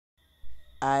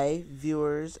Hi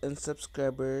viewers and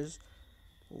subscribers,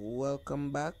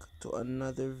 welcome back to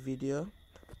another video.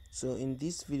 So in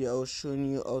this video I was showing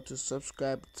you how to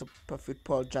subscribe to Prophet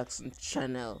Paul Jackson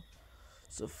channel.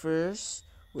 So first,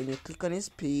 when you click on his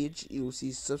page, you will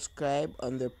see subscribe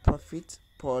under Prophet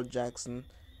Paul Jackson,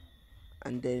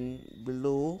 and then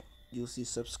below you'll see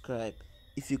subscribe.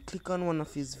 If you click on one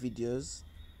of his videos,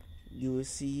 you will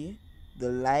see the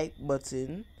like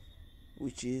button,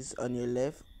 which is on your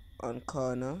left on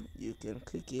corner. You can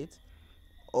click it,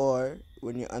 or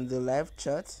when you're on the live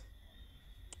chat,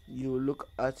 you look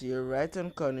at your right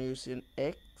hand corner, you see an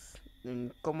X, then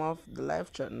you come off the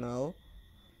live chat. Now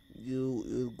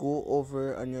you go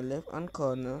over on your left hand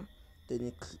corner, then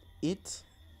you hit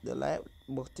the like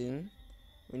button.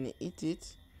 When you hit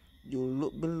it, you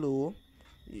look below,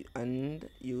 and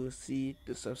you will see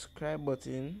the subscribe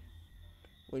button.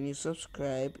 When you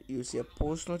subscribe, you see a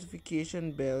post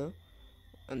notification bell,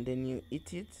 and then you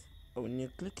hit it. And when you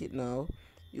click it now,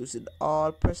 you see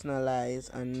all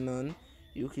personalized and none.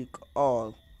 You click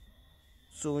all.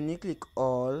 So when you click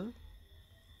all,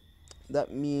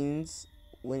 that means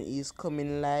when it's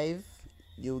coming live,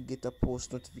 you'll get a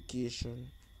post notification.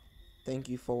 Thank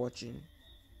you for watching.